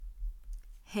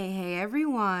Hey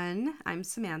everyone, I'm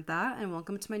Samantha and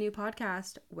welcome to my new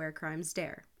podcast, Where Crimes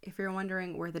Dare. If you're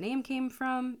wondering where the name came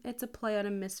from, it's a play on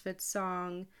a Misfits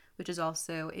song, which is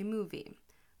also a movie,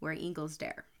 Where Eagles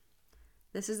Dare.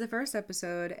 This is the first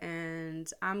episode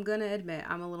and I'm gonna admit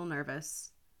I'm a little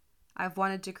nervous. I've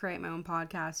wanted to create my own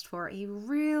podcast for a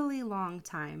really long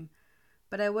time,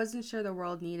 but I wasn't sure the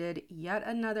world needed yet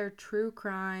another true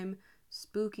crime,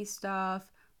 spooky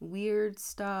stuff, weird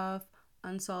stuff,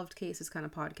 unsolved cases kind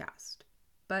of podcast.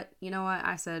 But you know what?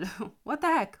 I said, what the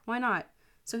heck? Why not?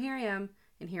 So here I am,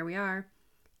 and here we are.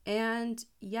 And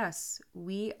yes,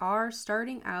 we are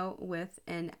starting out with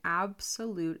an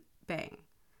absolute bang.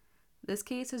 This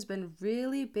case has been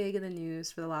really big in the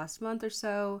news for the last month or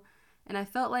so, and I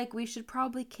felt like we should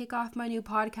probably kick off my new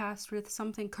podcast with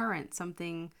something current,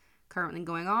 something currently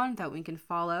going on that we can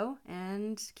follow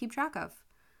and keep track of.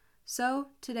 So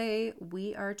today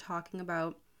we are talking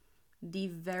about the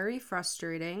very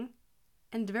frustrating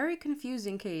and very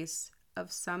confusing case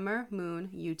of Summer Moon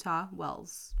Utah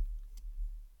Wells.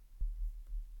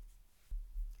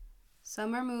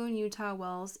 Summer Moon Utah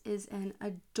Wells is an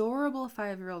adorable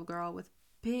 5-year-old girl with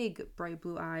big bright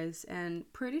blue eyes and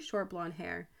pretty short blonde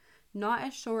hair. Not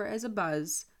as short as a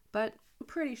Buzz, but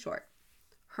pretty short.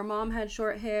 Her mom had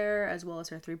short hair as well as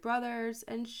her 3 brothers,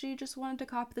 and she just wanted to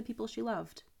copy the people she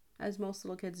loved, as most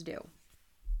little kids do.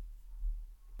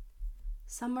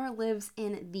 Summer lives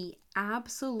in the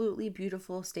absolutely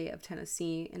beautiful state of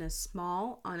Tennessee in a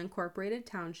small, unincorporated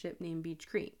township named Beach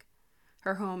Creek.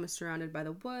 Her home is surrounded by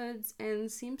the woods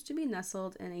and seems to be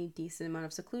nestled in a decent amount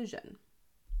of seclusion.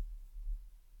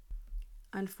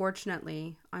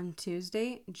 Unfortunately, on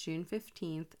Tuesday, June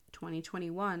 15th,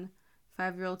 2021,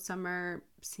 5-year-old Summer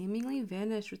seemingly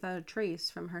vanished without a trace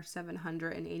from her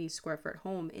 780 square foot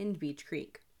home in Beach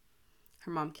Creek.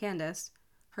 Her mom, Candace,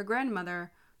 her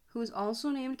grandmother, who is also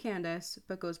named Candace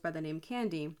but goes by the name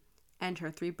Candy, and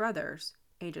her 3 brothers,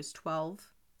 ages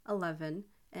 12, 11,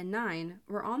 and 9,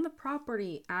 were on the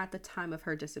property at the time of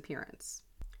her disappearance.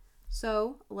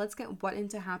 So let's get what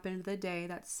happened the day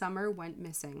that Summer went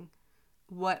missing.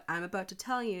 What I'm about to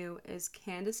tell you is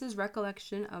Candace's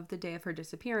recollection of the day of her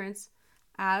disappearance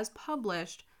as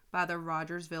published by the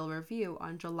Rogersville Review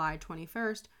on July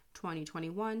 21st,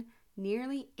 2021,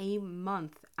 nearly a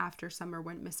month after Summer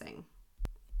went missing.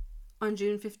 On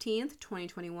June 15th,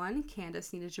 2021,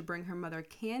 Candace needed to bring her mother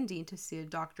Candy to see a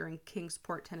doctor in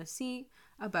Kingsport, Tennessee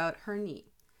about her knee.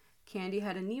 Candy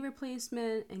had a knee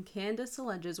replacement, and Candace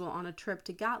alleges while on a trip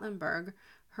to Gatlinburg,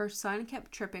 her son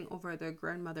kept tripping over their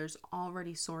grandmother's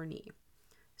already sore knee.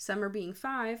 Summer, being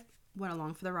 5, went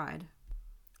along for the ride.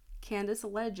 Candace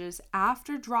alleges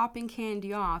after dropping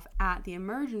Candy off at the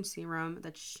emergency room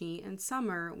that she and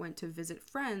Summer went to visit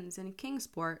friends in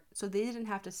Kingsport so they didn't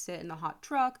have to sit in the hot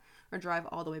truck or drive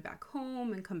all the way back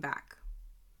home and come back.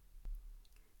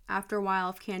 After a while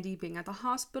of Candy being at the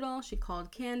hospital, she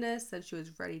called Candace, said she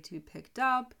was ready to be picked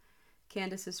up.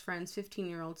 Candace's friend's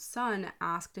 15-year-old son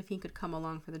asked if he could come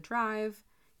along for the drive.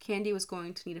 Candy was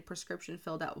going to need a prescription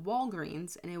filled at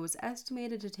Walgreens, and it was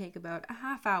estimated to take about a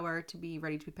half hour to be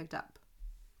ready to be picked up.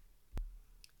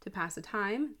 To pass the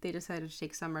time, they decided to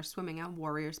take Summer swimming at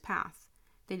Warrior's Path.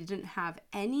 They didn't have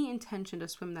any intention to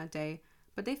swim that day,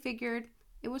 but they figured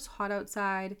it was hot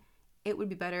outside. It would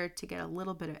be better to get a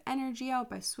little bit of energy out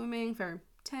by swimming for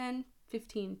 10,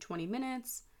 15, 20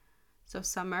 minutes. So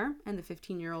Summer and the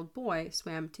 15-year-old boy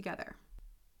swam together.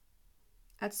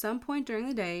 At some point during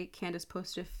the day, Candace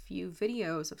posted a few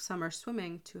videos of Summer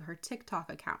swimming to her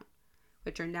TikTok account,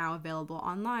 which are now available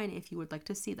online if you would like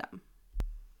to see them.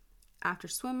 After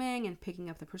swimming and picking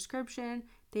up the prescription,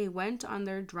 they went on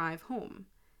their drive home.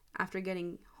 After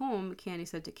getting home, Candy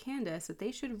said to Candace that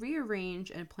they should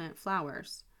rearrange and plant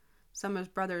flowers. Summer's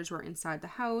brothers were inside the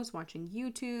house watching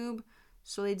YouTube,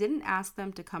 so they didn't ask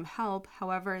them to come help.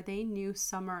 However, they knew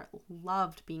Summer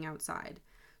loved being outside,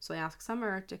 so they asked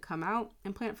Summer to come out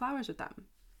and plant flowers with them.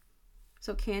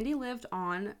 So Candy lived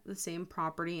on the same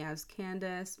property as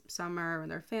Candace, Summer,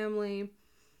 and their family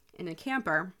in a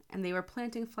camper, and they were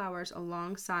planting flowers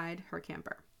alongside her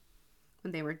camper.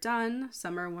 When they were done,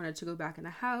 Summer wanted to go back in the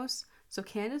house, so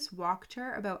Candace walked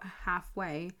her about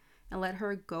halfway and let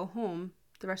her go home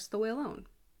the rest of the way alone.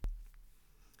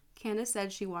 Candace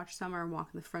said she watched Summer walk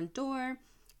in the front door,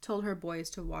 told her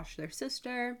boys to watch their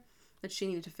sister, that she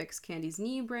needed to fix Candy's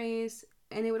knee brace,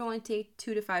 and it would only take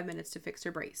 2 to 5 minutes to fix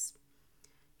her brace.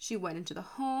 She went into the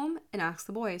home and asked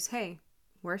the boys, "Hey,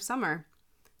 where's Summer?"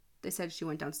 They said she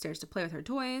went downstairs to play with her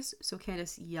toys, so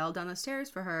Candace yelled down the stairs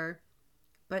for her,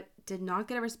 but did not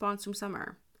get a response from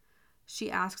Summer. She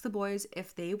asked the boys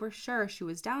if they were sure she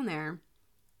was down there,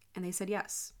 and they said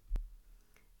yes.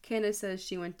 Candace says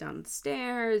she went down the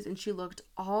stairs and she looked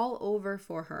all over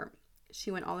for her. She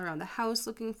went all around the house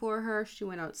looking for her. She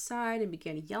went outside and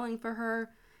began yelling for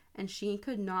her, and she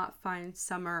could not find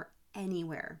Summer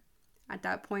anywhere. At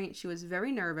that point, she was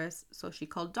very nervous, so she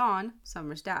called Don,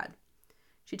 Summer's dad.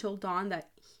 She told Don that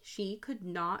she could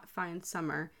not find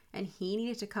Summer and he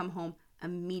needed to come home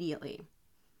immediately.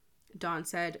 Don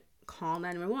said, call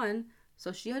 911,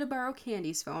 so she had to borrow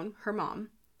Candy's phone, her mom.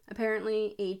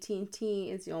 Apparently,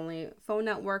 AT&T is the only phone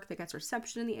network that gets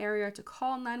reception in the area to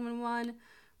call 911,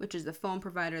 which is the phone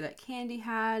provider that Candy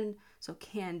had. So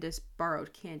Candace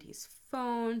borrowed Candy's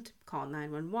phone to call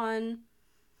 911.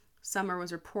 Summer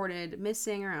was reported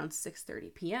missing around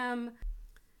 6:30 p.m.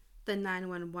 The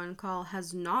 911 call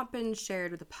has not been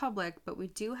shared with the public, but we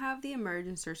do have the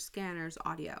emergency scanner's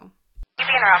audio.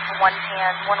 Being around from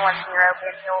 110, 110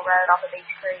 Ben Hill Road off of Beach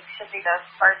Creek should be the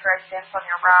first residence on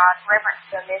your right. Reference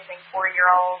to a missing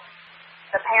 4-year-old.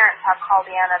 The parents have called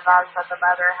in, advised that the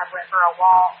mother had went for a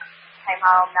walk, came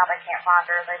home, now they can't find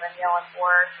her. They've been yelling for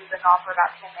her. She's been gone for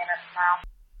about 10 minutes now.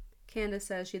 Candace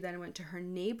says she then went to her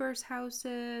neighbors'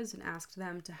 houses and asked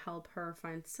them to help her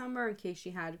find Summer in case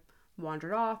she had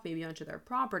wandered off, maybe onto their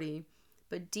property.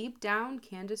 But deep down,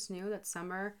 Candace knew that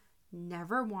Summer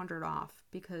never wandered off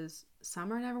because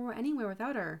Summer never went anywhere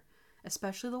without her,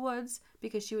 especially the woods,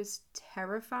 because she was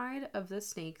terrified of the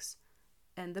snakes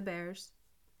and the bears,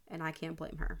 and I can't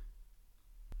blame her.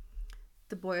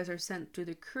 The boys are sent through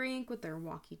the creek with their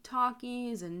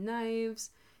walkie-talkies and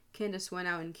knives. Candace went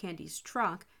out in Candy's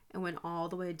truck and went all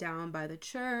the way down by the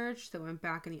church, then went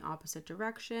back in the opposite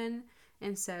direction,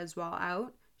 and says while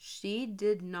out, she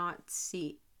did not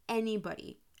see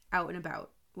anybody out and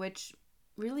about, which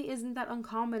really isn't that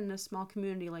uncommon in a small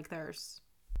community like theirs.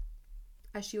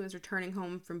 As she was returning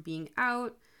home from being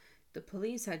out, the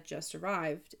police had just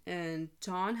arrived, and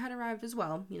Don had arrived as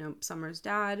well, Summer's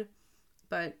dad,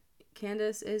 but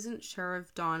Candace isn't sure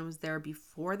if Don was there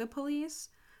before the police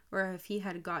or if he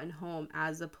had gotten home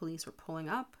as the police were pulling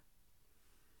up.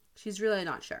 She's really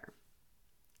not sure.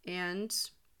 And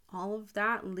all of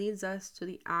that leads us to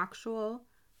the actual,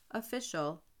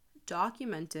 official,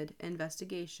 documented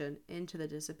investigation into the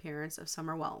disappearance of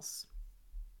Summer Wells.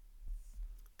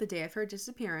 The day of her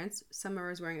disappearance, Summer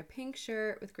was wearing a pink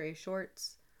shirt with gray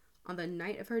shorts. On the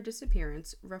night of her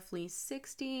disappearance, roughly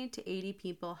 60 to 80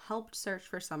 people helped search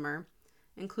for Summer,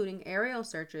 including aerial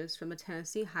searches from the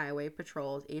Tennessee Highway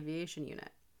Patrol's aviation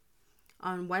unit.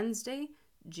 On Wednesday,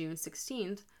 June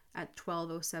 16th, at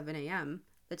 12:07 a.m.,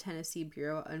 the Tennessee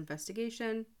Bureau of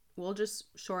Investigation, we'll just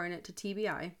shorten it to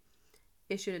TBI,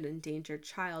 issued an endangered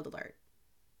child alert.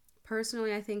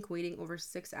 Personally, I think waiting over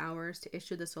 6 hours to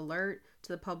issue this alert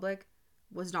to the public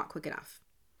was not quick enough.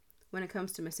 When it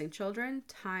comes to missing children,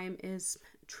 time is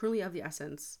truly of the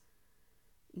essence.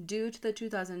 Due to the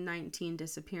 2019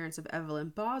 disappearance of Evelyn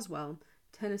Boswell,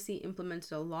 Tennessee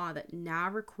implemented a law that now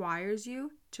requires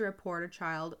you to report a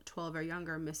child 12 or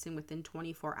younger missing within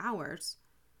 24 hours.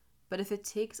 But if it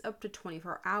takes up to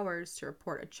 24 hours to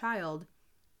report a child,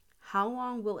 how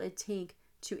long will it take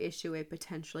to issue a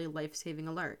potentially life-saving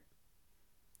alert?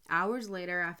 Hours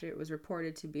later, after it was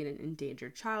reported to be an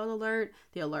endangered child alert,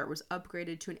 the alert was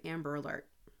upgraded to an Amber Alert.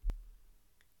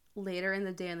 Later in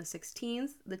the day on the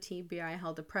 16th, the TBI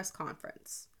held a press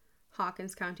conference.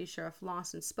 Hawkins County Sheriff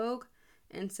Lawson spoke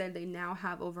and said they now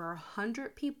have over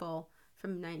 100 people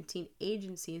from 19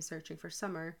 agencies searching for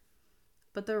Summer,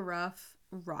 but the rough,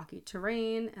 rocky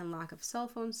terrain and lack of cell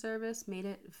phone service made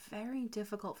it very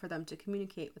difficult for them to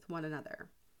communicate with one another.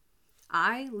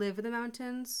 I live in the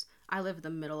mountains, I live in the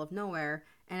middle of nowhere,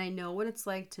 and I know what it's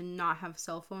like to not have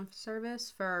cell phone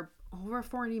service for over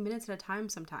 40 minutes at a time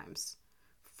sometimes.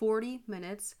 40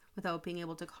 minutes without being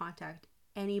able to contact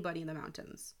anybody in the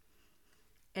mountains.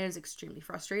 It is extremely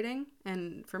frustrating,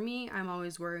 and for me, I'm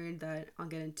always worried that I'll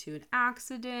get into an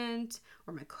accident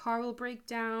or my car will break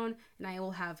down and I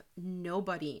will have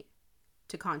nobody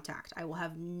to contact. I will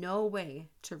have no way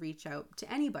to reach out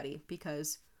to anybody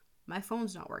because my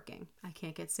phone's not working. I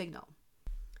can't get signal.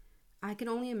 I can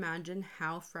only imagine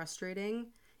how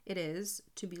frustrating it is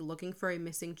to be looking for a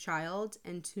missing child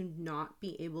and to not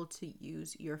be able to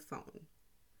use your phone.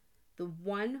 The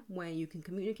one way you can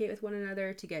communicate with one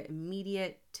another to get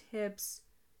immediate tips,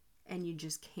 and you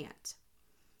just can't.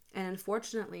 And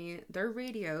unfortunately, their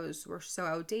radios were so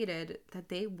outdated that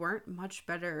they weren't much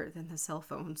better than the cell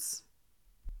phones.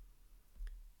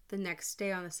 The next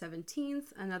day on the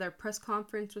 17th, another press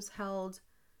conference was held,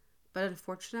 but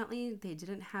unfortunately, they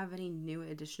didn't have any new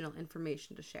additional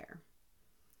information to share.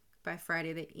 By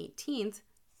Friday the 18th,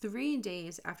 3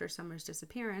 days after Summer's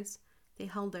disappearance, they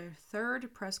held their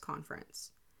third press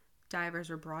conference.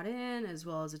 Divers were brought in, as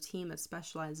well as a team that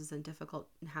specializes in difficult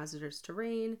and hazardous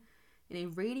terrain, and a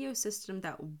radio system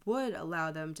that would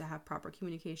allow them to have proper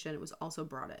communication was also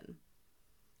brought in.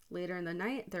 Later in the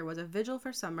night, there was a vigil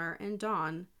for Summer, and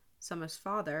Don, Summer's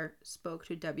father, spoke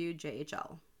to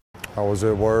WJHL. I was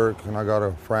at work and I got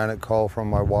a frantic call from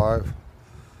my wife,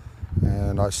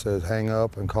 and I said hang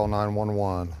up and call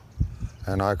 911.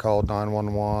 And I called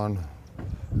 911,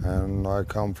 and I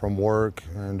come from work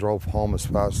and drove home as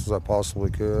fast as I possibly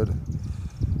could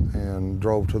and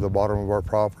drove to the bottom of our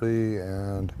property,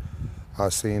 and I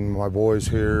seen my boys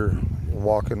here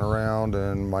walking around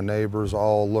and my neighbors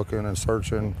all looking and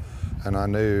searching, and I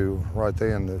knew right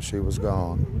then that she was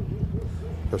gone,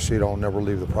 because she don't never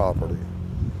leave the property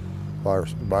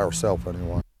by herself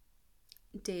anyway.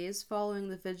 Days following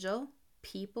the vigil,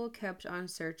 people kept on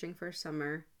searching for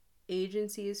Summer.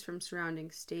 Agencies from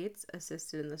surrounding states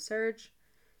assisted in the search.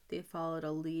 They followed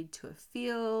a lead to a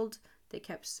field. They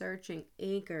kept searching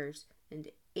acres and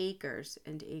acres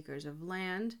and acres of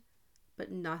land,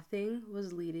 but nothing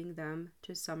was leading them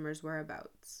to Summer's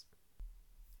whereabouts.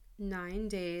 9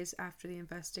 days after the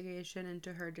investigation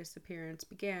into her disappearance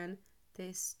began,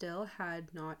 they still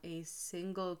had not a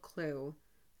single clue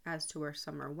as to where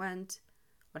Summer went,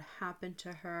 what happened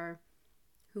to her,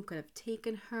 who could have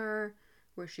taken her,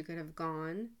 where she could have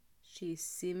gone. She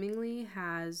seemingly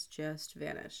has just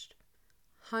vanished.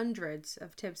 Hundreds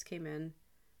of tips came in,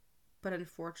 but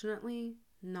unfortunately,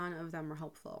 none of them were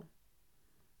helpful.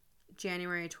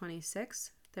 January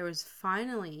 26th, there was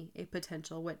finally a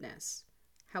potential witness.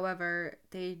 However,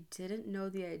 they didn't know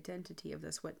the identity of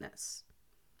this witness.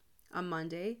 On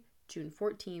Monday, June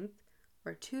 14th,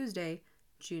 or Tuesday,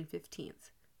 June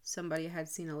 15th, somebody had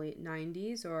seen a late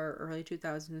 90s or early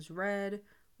 2000s red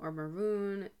or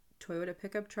maroon Toyota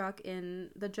pickup truck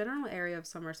in the general area of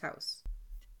Summer's house.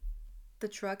 The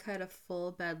truck had a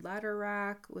full bed ladder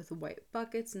rack with white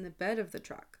buckets in the bed of the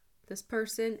truck. This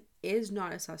person is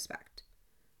not a suspect,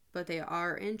 but they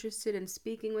are interested in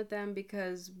speaking with them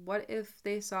because what if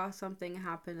they saw something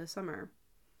happen to Summer?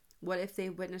 What if they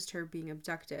witnessed her being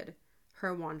abducted,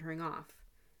 her wandering off?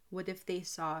 What if they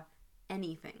saw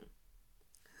anything?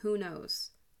 Who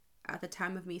knows? At the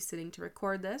time of me sitting to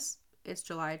record this, it's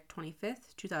July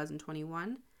 25th,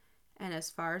 2021, and as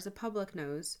far as the public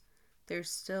knows, there's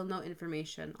still no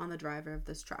information on the driver of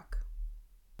this truck.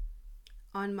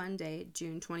 On Monday,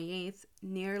 June 28th,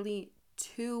 nearly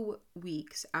 2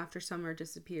 weeks after Summer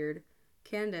disappeared,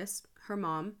 Candace, her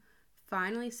mom,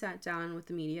 finally sat down with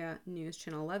the media, News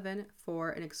Channel 11,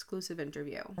 for an exclusive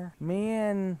interview. Me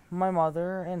and my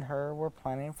mother and her were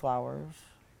planting flowers.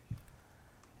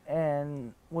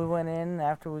 And we went in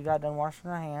after we got done washing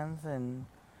our hands, and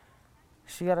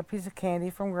she got a piece of candy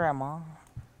from Grandma,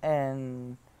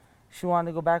 and she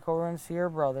wanted to go back over and see her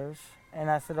brothers. And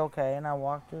I said, okay, and I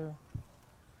walked her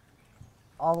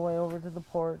all the way over to the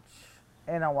porch,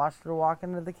 and I watched her walk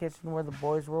into the kitchen where the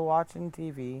boys were watching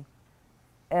TV.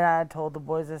 And I told the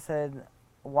boys, I said,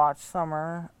 watch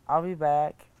Summer, I'll be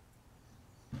back.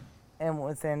 And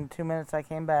within 2 minutes I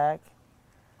came back,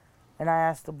 and I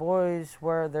asked the boys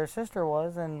where their sister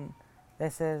was, and they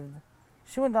said,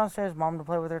 she went downstairs, Mom, to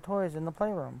play with her toys in the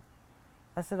playroom.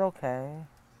 I said, okay.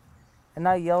 And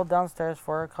I yelled downstairs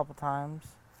for her a couple times,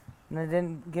 and I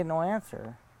didn't get no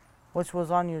answer, which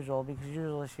was unusual because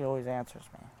usually she always answers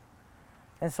me.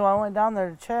 And so I went down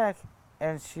there to check,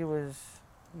 and she was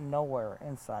nowhere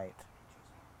in sight.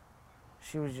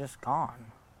 She was just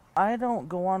gone. I don't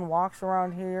go on walks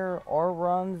around here or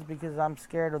runs because I'm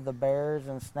scared of the bears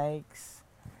and snakes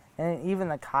and even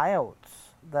the coyotes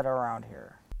that are around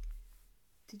here.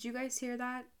 Did you guys hear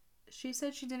that? She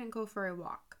said she didn't go for a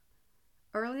walk.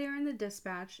 Earlier in the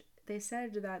dispatch, they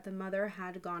said that the mother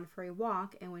had gone for a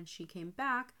walk, and when she came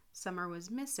back, Summer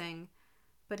was missing.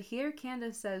 But here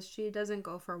Candace says she doesn't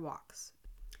go for walks.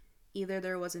 Either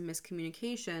there was a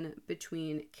miscommunication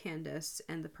between Candace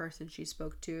and the person she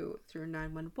spoke to through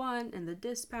 911 and the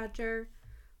dispatcher,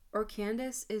 or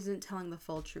Candace isn't telling the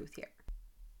full truth here.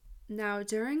 Now,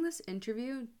 during this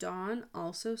interview, Don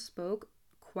also spoke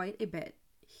quite a bit.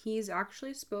 He's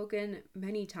actually spoken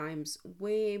many times,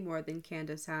 way more than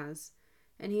Candace has,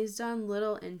 and he's done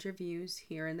little interviews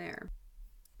here and there.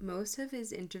 Most of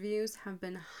his interviews have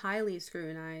been highly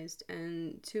scrutinized,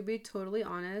 and to be totally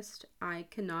honest, I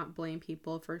cannot blame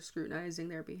people for scrutinizing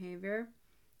their behavior,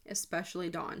 especially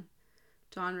Don.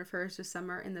 Don refers to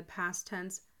Summer in the past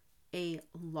tense a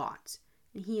lot,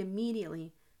 and he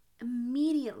immediately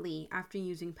after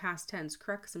using past tense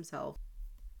corrects himself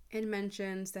and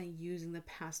mentions that using the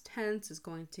past tense is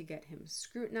going to get him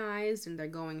scrutinized and they're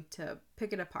going to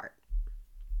pick it apart.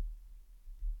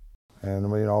 And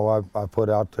you know, I put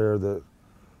out there that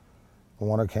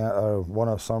one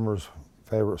of Summer's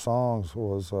favorite songs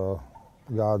was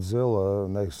Godzilla,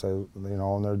 and they say, you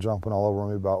know, and they're jumping all over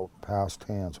me about past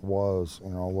tense was,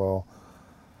 you know, well,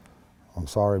 I'm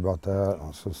sorry about that.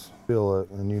 Let's just feel it,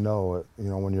 and you know it, you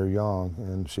know, when you're young.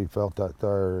 And she felt that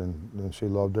there, and she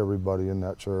loved everybody in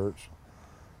that church,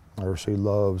 or she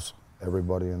loves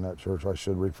everybody in that church. I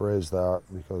should rephrase that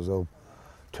because they'll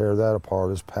tear that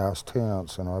apart as past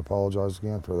tense, and I apologize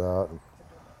again for that.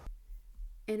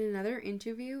 In another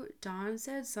interview, Dawn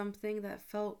said something that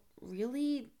felt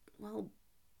really, well,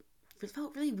 it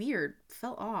felt really weird,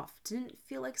 felt off, didn't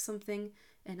feel like something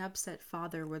an upset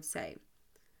father would say.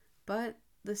 But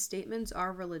the statements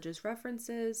are religious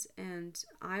references, and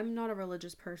I'm not a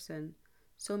religious person,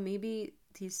 so maybe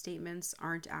these statements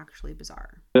aren't actually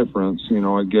bizarre. Difference, you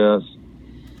know, I guess.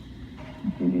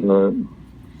 But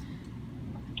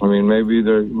I mean, maybe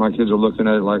my kids are looking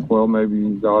at it like, well, maybe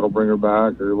God will bring her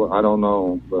back, or I don't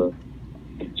know. But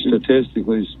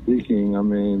statistically speaking, I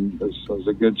mean, there's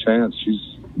a good chance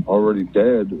she's already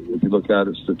dead if you look at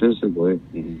it statistically.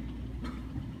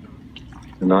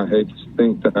 And I hate to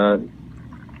think that.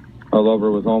 I love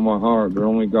her with all my heart, but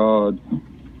only God,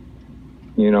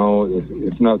 you know,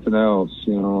 if nothing else,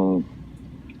 you know,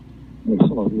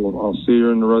 I'll see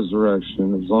her in the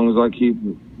resurrection. As long as I keep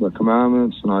the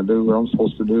commandments and I do what I'm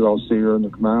supposed to do, I'll see her in the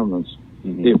commandments,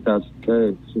 if that's the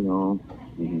case, you know.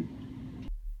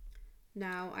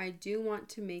 Now, I do want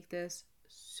to make this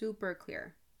super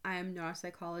clear. I am not a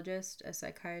psychologist, a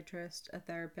psychiatrist, a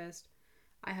therapist.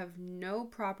 I have no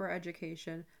proper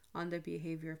education on the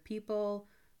behavior of people,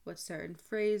 what certain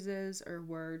phrases or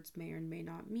words may or may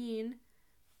not mean,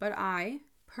 but I,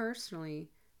 personally,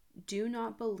 do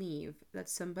not believe that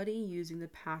somebody using the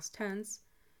past tense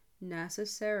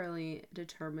necessarily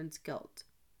determines guilt.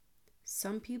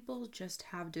 Some people just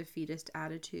have defeatist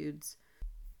attitudes.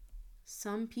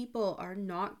 Some people are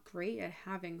not great at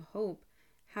having hope,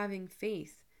 having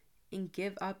faith, and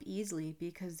give up easily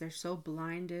because they're so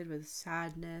blinded with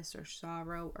sadness or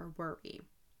sorrow or worry.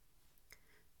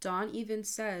 Don even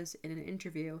says in an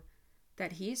interview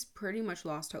that he's pretty much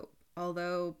lost hope,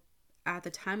 although at the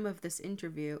time of this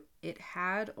interview, it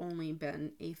had only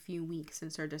been a few weeks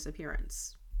since her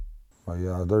disappearance. But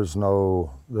yeah, there's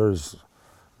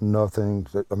nothing.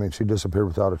 I mean, she disappeared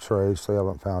without a trace. They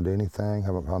haven't found anything,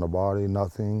 haven't found a body,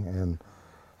 nothing. And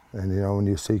you know, when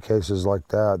you see cases like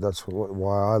that, that's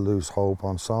why I lose hope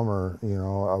on Summer. You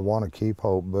know, I want to keep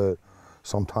hope, but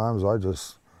sometimes I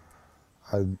lose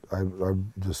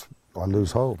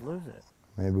hope. Lose it.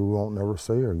 Maybe we won't never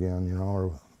see her again, you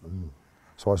know.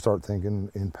 So I start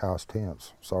thinking in past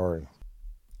tense. Sorry.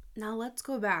 Now let's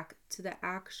go back to the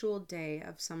actual day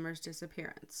of Summer's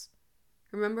disappearance.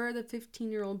 Remember the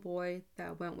 15-year-old boy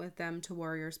that went with them to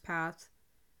Warrior's Path?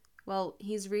 Well,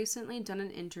 he's recently done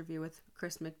an interview with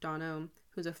Chris McDonough,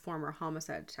 who's a former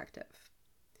homicide detective.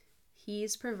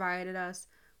 He's provided us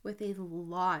with a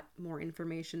lot more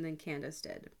information than Candace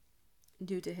did.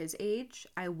 Due to his age,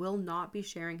 I will not be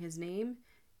sharing his name,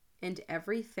 and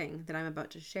everything that I'm about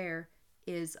to share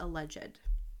is alleged.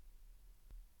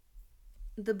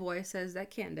 The boy says that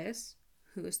Candace,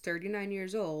 who is 39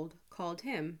 years old, called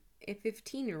him, a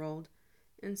 15-year-old,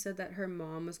 and said that her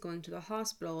mom was going to the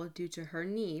hospital due to her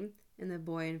knee, and the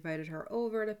boy invited her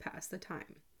over to pass the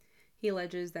time. He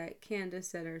alleges that Candace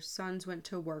said her sons went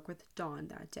to work with Dawn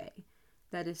that day.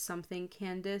 That is something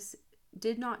Candace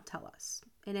did not tell us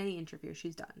in any interview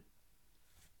she's done.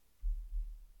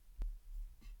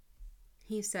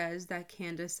 He says that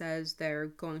Candace says they're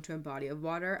going to a body of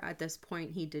water. At this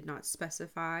point, he did not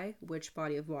specify which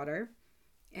body of water,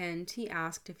 and he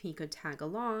asked if he could tag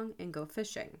along and go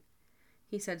fishing.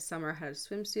 He said Summer had a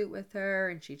swimsuit with her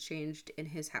and she changed in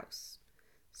his house.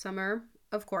 Summer,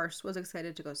 of course, was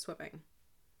excited to go swimming.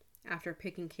 After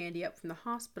picking Candy up from the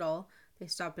hospital, they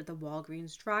stopped at the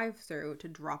Walgreens drive-thru to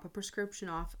drop a prescription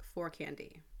off for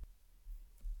Candy.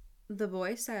 The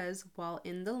boy says while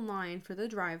in the line for the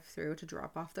drive-thru to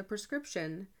drop off the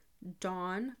prescription,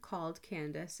 Dawn called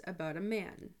Candace about a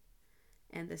man.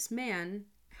 And this man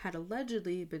had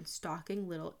allegedly been stalking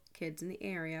little kids in the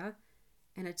area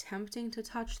and attempting to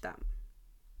touch them.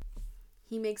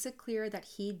 He makes it clear that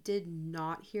he did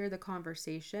not hear the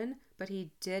conversation, but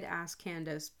he did ask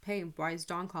Candace, hey, why is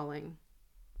Dawn calling?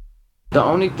 The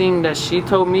only thing that she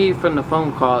told me from the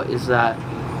phone call is that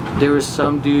there was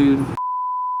some dude,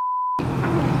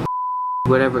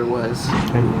 whatever it was,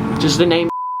 just the name.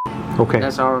 Okay.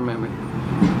 That's all I remember.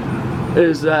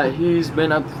 Is that he's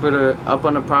been up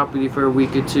on the property for a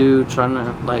week or two, trying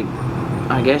to, like,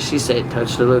 I guess she said,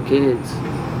 touch the little kids.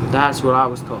 That's what I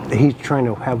was told. He's trying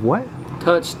to have what?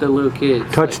 touch the little kids.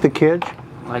 Touch the kids?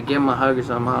 Like give them a hug or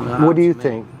something. I don't know. What do you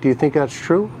think? Do you think that's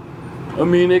true? I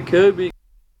mean, it could be.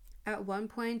 At one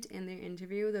point in the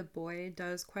interview, the boy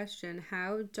does question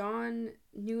how Don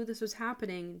knew this was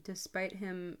happening despite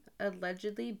him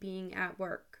allegedly being at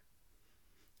work.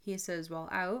 He says while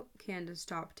out, Candace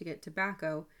stopped to get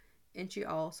tobacco, and she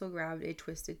also grabbed a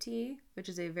Twisted Tea, which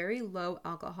is a very low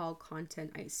alcohol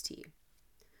content iced tea.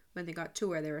 When they got to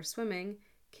where they were swimming,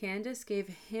 Candace gave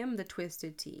him the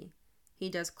Twisted Tea. He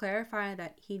does clarify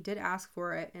that he did ask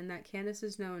for it and that Candace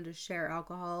is known to share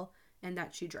alcohol and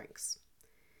that she drinks.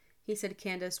 He said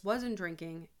Candace wasn't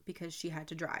drinking because she had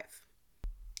to drive.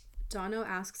 Dono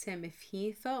asks him if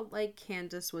he felt like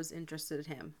Candace was interested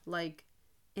in him, like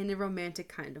in a romantic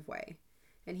kind of way.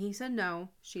 And he said no,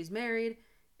 she's married,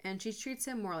 and she treats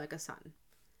him more like a son.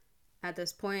 At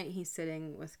this point, he's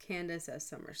sitting with Candace as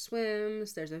Summer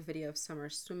swims. There's a video of Summer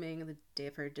swimming the day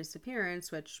of her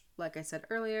disappearance, which, like I said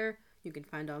earlier, you can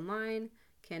find online.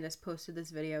 Candace posted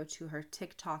this video to her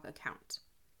TikTok account.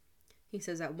 He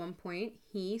says at one point,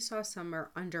 he saw Summer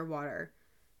underwater.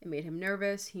 It made him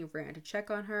nervous. He ran to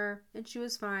check on her, and she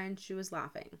was fine. She was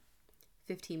laughing.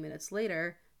 15 minutes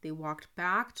later, they walked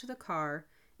back to the car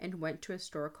and went to a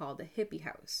store called the Hippie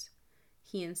House.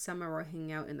 He and Summer were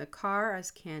hanging out in the car as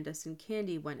Candace and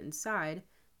Candy went inside.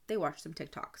 They watched some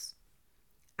TikToks.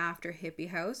 After Hippie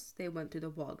House, they went through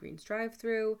the Walgreens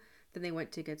drive-thru. Then they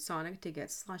went to get Sonic to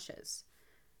get slushes.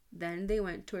 Then they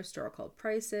went to a store called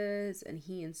Price's, and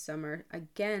he and Summer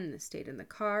again stayed in the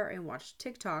car and watched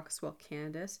TikToks while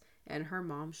Candace and her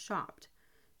mom shopped.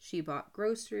 She bought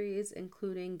groceries,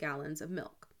 including gallons of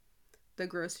milk. The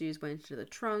groceries went into the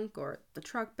trunk or the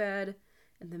truck bed,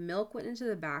 and the milk went into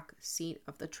the back seat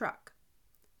of the truck.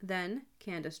 Then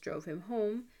Candace drove him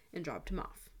home and dropped him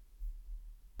off.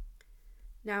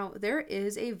 Now, there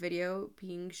is a video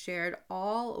being shared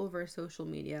all over social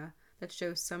media that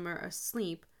shows Summer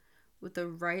asleep with the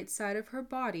right side of her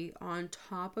body on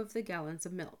top of the gallons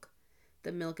of milk.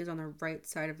 The milk is on the right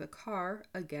side of the car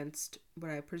against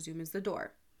what I presume is the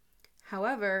door.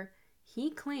 However, he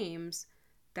claims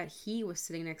that he was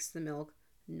sitting next to the milk,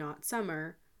 not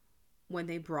Summer, when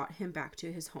they brought him back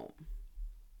to his home.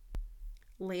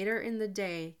 Later in the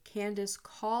day, Candace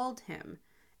called him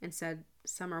and said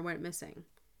Summer went missing.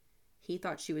 He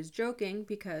thought she was joking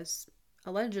because,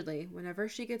 allegedly, whenever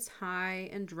she gets high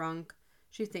and drunk,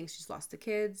 she thinks she's lost the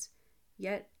kids,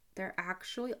 yet they're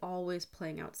actually always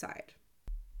playing outside.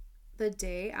 The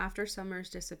day after Summer's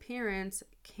disappearance,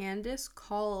 Candace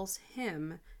calls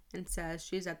him and says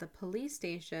she's at the police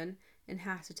station and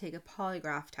has to take a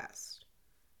polygraph test.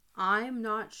 I'm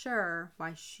not sure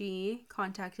why she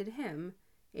contacted him,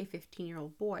 a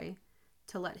 15-year-old boy,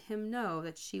 to let him know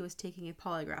that she was taking a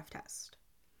polygraph test.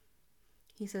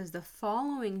 He says the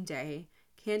following day,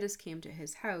 Candace came to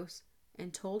his house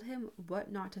and told him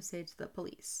what not to say to the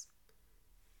police.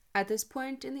 At this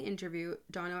point in the interview,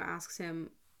 Dono asks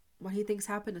him what he thinks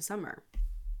happened to Summer.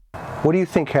 What do you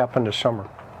think happened to Summer?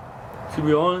 To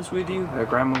be honest with you, her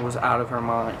grandma was out of her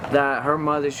mind. That her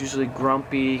mother's usually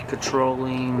grumpy,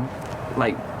 controlling,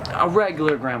 like a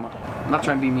regular grandma. I'm not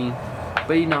trying to be mean,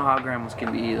 but you know how grandmas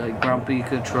can be, like grumpy,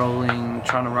 controlling,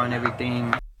 trying to run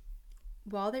everything.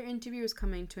 While their interview is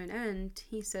coming to an end,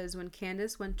 he says when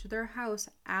Candace went to their house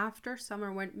after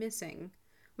Summer went missing,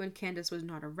 when Candace was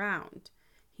not around,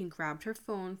 he grabbed her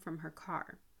phone from her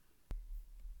car.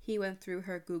 He went through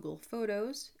her Google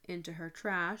Photos, into her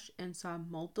trash, and saw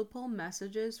multiple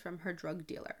messages from her drug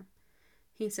dealer.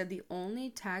 He said the only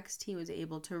text he was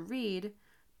able to read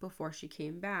before she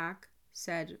came back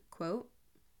said, quote,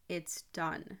 "It's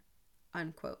done,"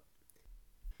 unquote.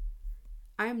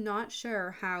 I'm not sure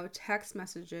how text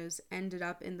messages ended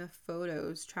up in the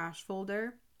photos trash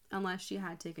folder, unless she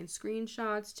had taken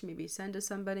screenshots to maybe send to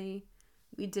somebody.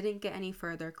 We didn't get any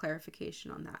further clarification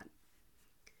on that.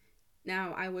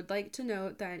 Now, I would like to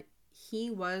note that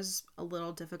he was a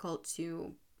little difficult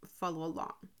to follow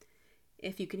along.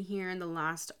 If you can hear in the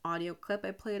last audio clip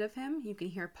I played of him, you can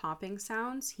hear popping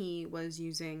sounds. He was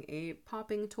using a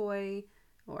popping toy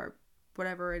or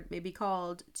whatever it may be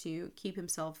called to keep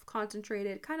himself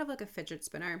concentrated, kind of like a fidget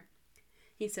spinner.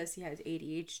 He says he has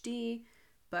ADHD,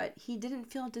 but he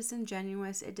didn't feel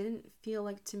disingenuous. It didn't feel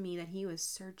like to me that he was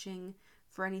searching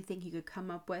for anything he could come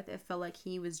up with. It felt like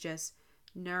he was just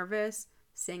nervous,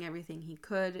 saying everything he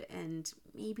could, and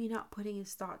maybe not putting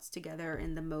his thoughts together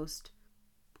in the most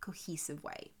cohesive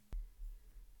way.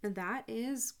 And that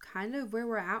is kind of where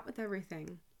we're at with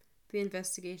everything. The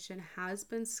investigation has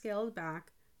been scaled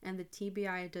back, and the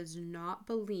TBI does not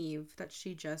believe that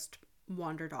she just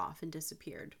wandered off and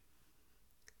disappeared.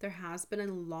 There has been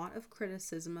a lot of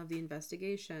criticism of the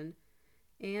investigation,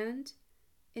 and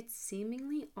it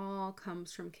seemingly all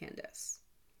comes from Candace.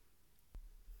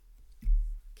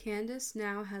 Candace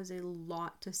now has a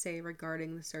lot to say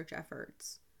regarding the search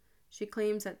efforts. She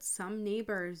claims that some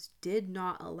neighbors did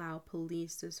not allow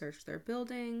police to search their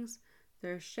buildings,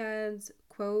 their sheds.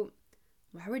 Quote,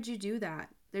 "Why would you do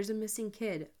that? There's a missing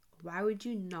kid. Why would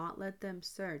you not let them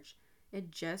search?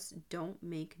 It just don't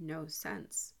make no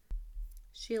sense."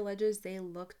 She alleges they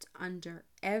looked under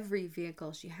every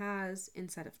vehicle she has,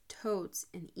 inside of totes,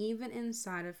 and even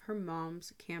inside of her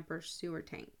mom's camper sewer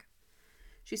tank.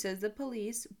 She says the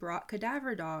police brought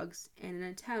cadaver dogs in an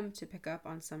attempt to pick up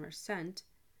on Summer's scent,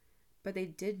 but they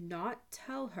did not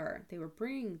tell her they were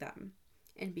bringing them.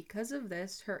 And because of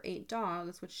this, her 8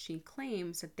 dogs, which she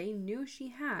claims that they knew she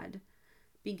had,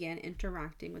 began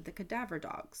interacting with the cadaver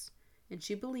dogs. And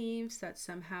she believes that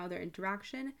somehow their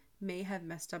interaction may have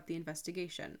messed up the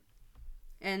investigation.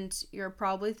 And you're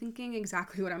probably thinking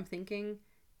exactly what I'm thinking.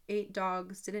 8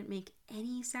 dogs didn't make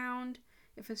any sound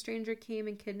if a stranger came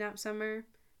and kidnapped Summer.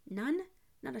 None?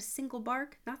 Not a single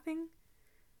bark? Nothing?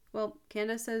 Well,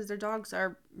 Candace says their dogs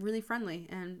are really friendly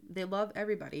and they love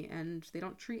everybody and they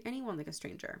don't treat anyone like a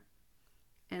stranger.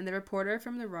 And the reporter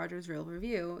from the Rogers Real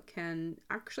Review can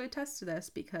actually attest to this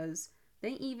because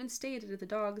they even stated that the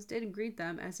dogs did greet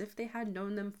them as if they had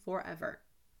known them forever.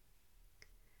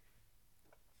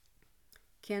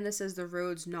 Candace says the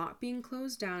roads not being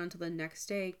closed down until the next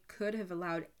day could have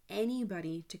allowed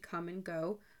anybody to come and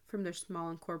go from their small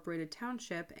incorporated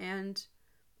township, and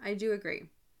I do agree.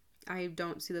 I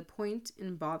don't see the point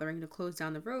in bothering to close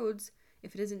down the roads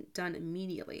if it isn't done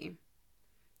immediately.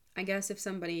 I guess if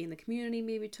somebody in the community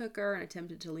maybe took her and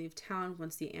attempted to leave town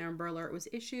once the Amber Alert was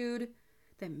issued,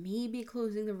 then maybe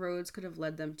closing the roads could have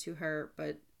led them to her,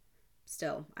 but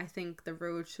still, I think the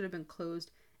roads should have been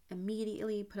closed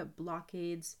immediately, put up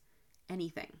blockades,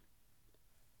 anything.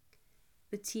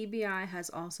 The TBI has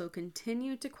also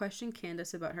continued to question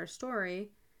Candace about her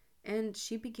story, and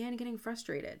she began getting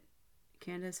frustrated.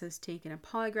 Candace has taken a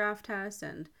polygraph test,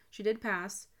 and she did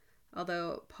pass,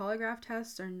 although polygraph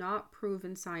tests are not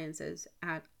proven sciences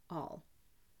at all.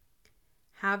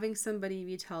 Having somebody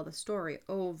retell the story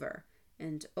over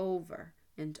and over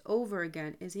and over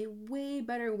again is a way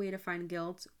better way to find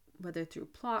guilt, whether through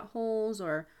plot holes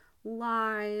or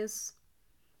lies.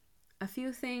 A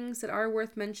few things that are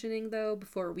worth mentioning, though,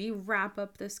 before we wrap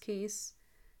up this case.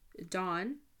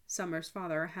 Don, Summer's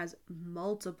father, has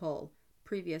multiple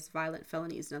previous violent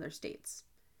felonies in other states.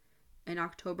 In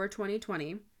October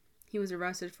 2020, he was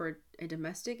arrested for a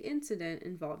domestic incident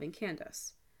involving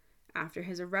Candace. After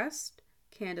his arrest,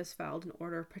 Candace filed an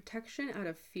order of protection out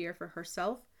of fear for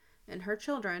herself and her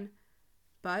children,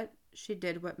 but she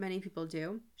did what many people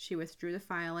do. She withdrew the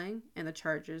filing and the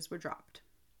charges were dropped.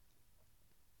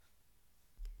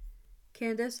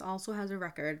 Candace also has a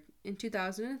record. In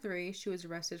 2003, she was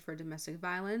arrested for domestic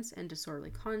violence and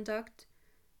disorderly conduct,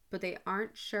 but they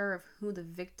aren't sure of who the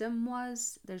victim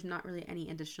was. There's not really any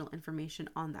additional information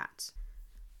on that.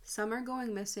 Summer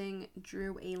going missing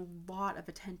drew a lot of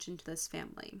attention to this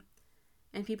family,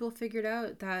 and people figured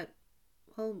out that,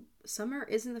 well, Summer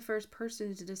isn't the first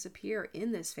person to disappear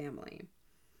in this family.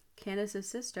 Candace's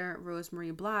sister,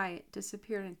 Rosemary Bly,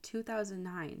 disappeared in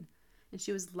 2009, and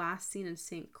she was last seen in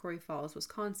St. Croix Falls,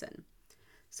 Wisconsin.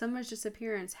 Summer's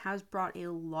disappearance has brought a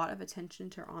lot of attention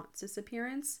to her aunt's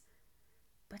disappearance,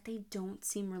 but they don't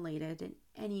seem related in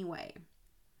any way.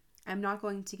 I'm not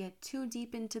going to get too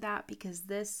deep into that because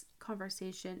this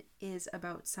conversation is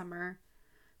about Summer,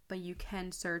 but you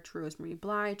can search Rosemary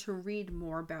Bly to read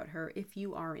more about her if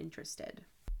you are interested.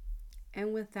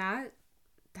 And with that,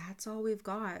 that's all we've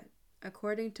got.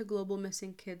 According to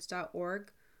globalmissingkids.org,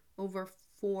 over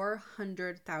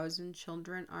 400,000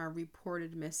 children are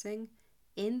reported missing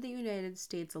in the United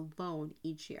States alone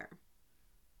each year.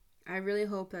 I really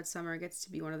hope that Summer gets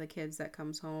to be one of the kids that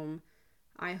comes home.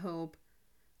 I hope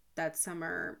that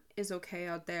Summer is okay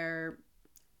out there.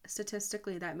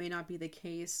 Statistically, that may not be the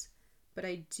case, but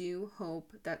I do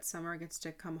hope that Summer gets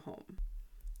to come home.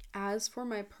 As for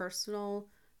my personal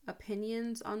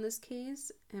opinions on this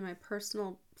case and my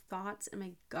personal thoughts and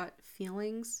my gut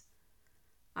feelings,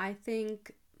 I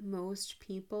think most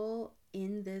people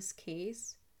in this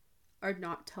case are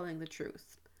not telling the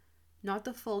truth. Not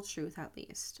the full truth, at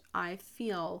least. I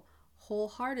feel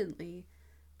wholeheartedly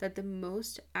that the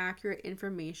most accurate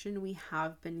information we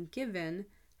have been given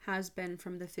has been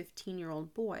from the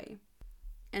 15-year-old boy.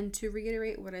 And to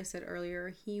reiterate what I said earlier,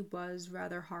 he was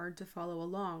rather hard to follow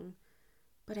along,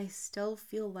 but I still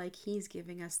feel like he's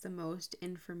giving us the most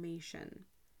information.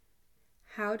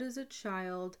 How does a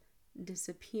child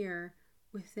disappear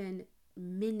within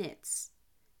minutes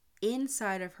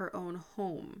inside of her own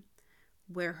home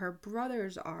where her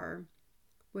brothers are,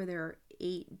 where there are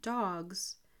 8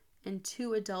 dogs and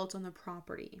 2 adults on the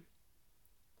property.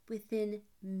 Within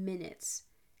minutes.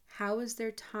 How is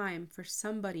there time for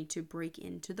somebody to break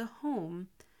into the home,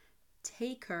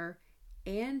 take her,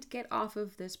 and get off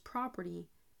of this property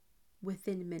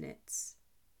within minutes?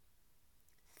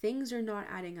 Things are not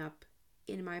adding up,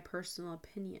 in my personal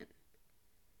opinion.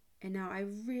 And now I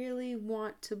really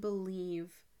want to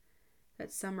believe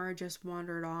that Summer just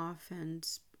wandered off and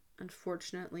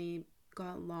unfortunately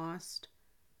got lost.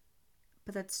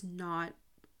 But that's not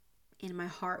in my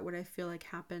heart what I feel like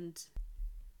happened.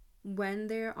 When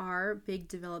there are big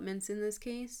developments in this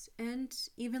case, and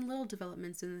even little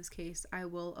developments in this case, I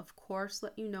will of course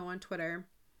let you know on Twitter,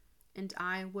 and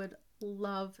I would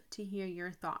love to hear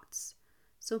your thoughts.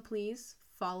 So please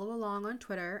follow along on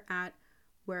Twitter at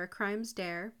Where Crimes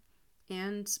Dare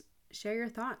and share your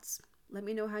thoughts. Let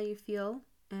me know how you feel,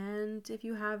 and if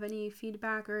you have any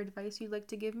feedback or advice you'd like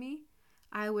to give me,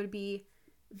 I would be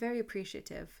very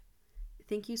appreciative.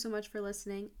 Thank you so much for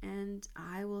listening, and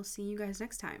I will see you guys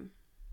next time.